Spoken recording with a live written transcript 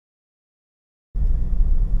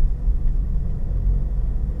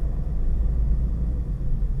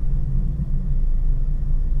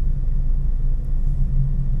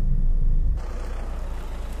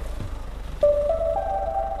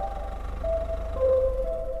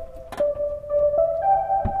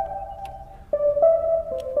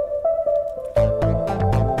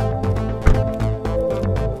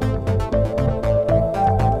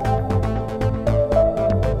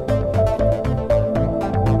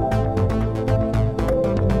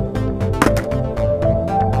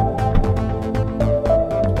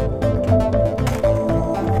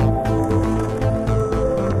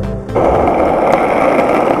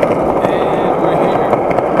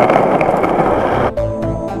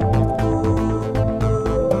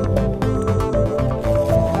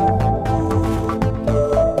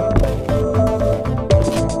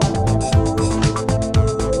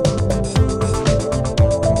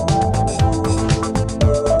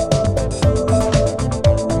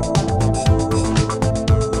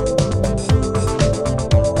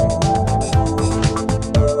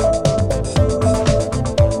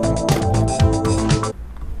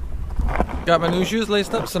got my new shoes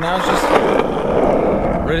laced up, so now it's just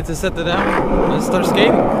ready to set them down and start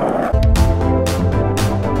skating.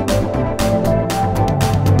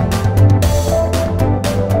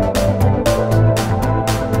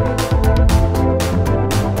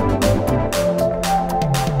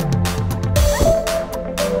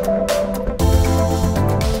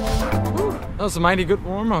 That was a mighty good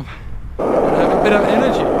warm-up. I have a bit of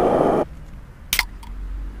energy.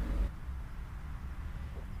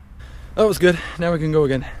 That was good. Now we can go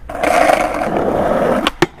again.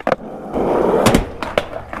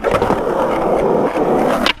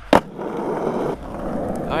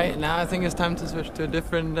 Alright, now I think it's time to switch to a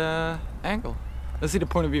different angle. Let's see the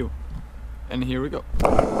point of view. And here we go.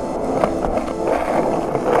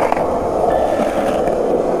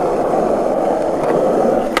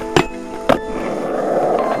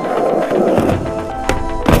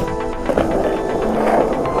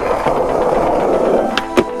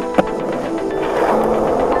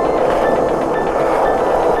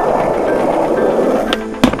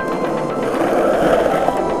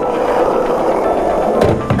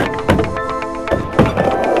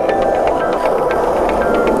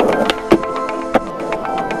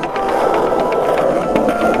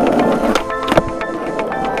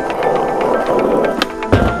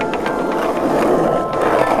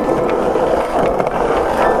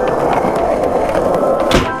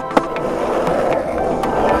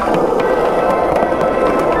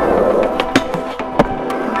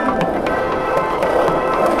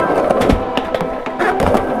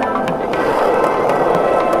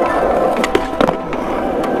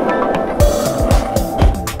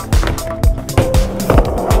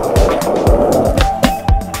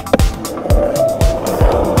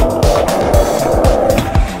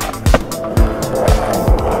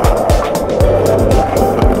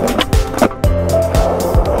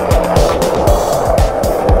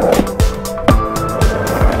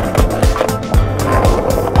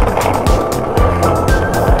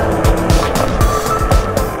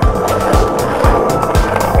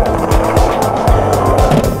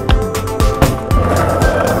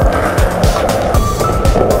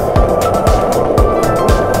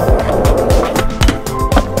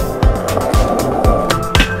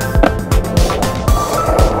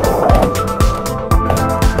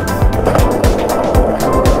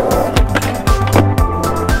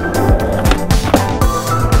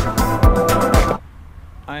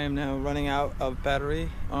 Of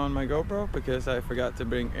battery on my GoPro because I forgot to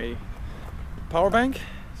bring a power bank,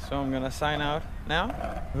 so I'm gonna sign out now.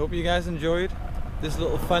 I hope you guys enjoyed this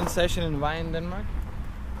little fun session in Vejen, Denmark,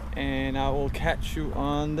 and I will catch you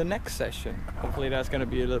on the next session. Hopefully that's gonna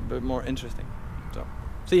be a little bit more interesting. So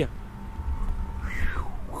see ya.